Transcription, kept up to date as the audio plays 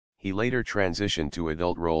He later transitioned to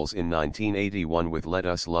adult roles in 1981 with Let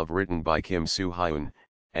Us Love written by Kim Soo-hyun,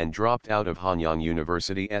 and dropped out of Hanyang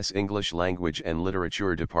University's English Language and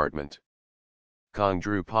Literature department. Kang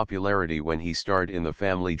drew popularity when he starred in the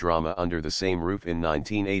family drama Under the Same Roof in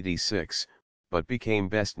 1986, but became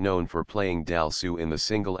best known for playing Dal-soo in the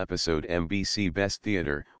single-episode MBC Best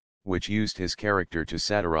Theatre, which used his character to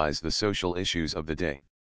satirize the social issues of the day.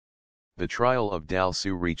 The Trial of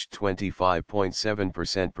Dal-soo reached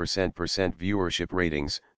 25.7% viewership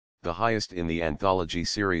ratings, the highest in the anthology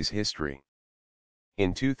series history.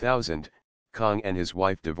 In 2000, Kang and his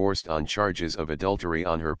wife divorced on charges of adultery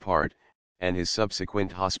on her part, and his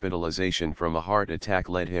subsequent hospitalization from a heart attack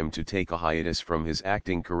led him to take a hiatus from his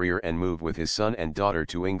acting career and move with his son and daughter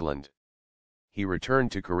to England. He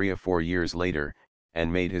returned to Korea 4 years later,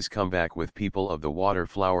 and made his comeback with People of the Water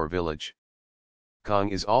Flower Village. Kang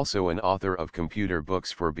is also an author of computer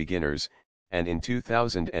books for beginners, and in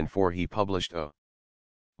 2004 he published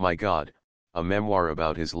My God, a memoir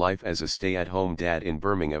about his life as a stay-at-home dad in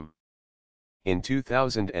Birmingham. In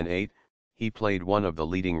 2008, he played one of the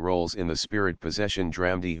leading roles in the spirit possession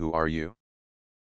dramedy Who Are You?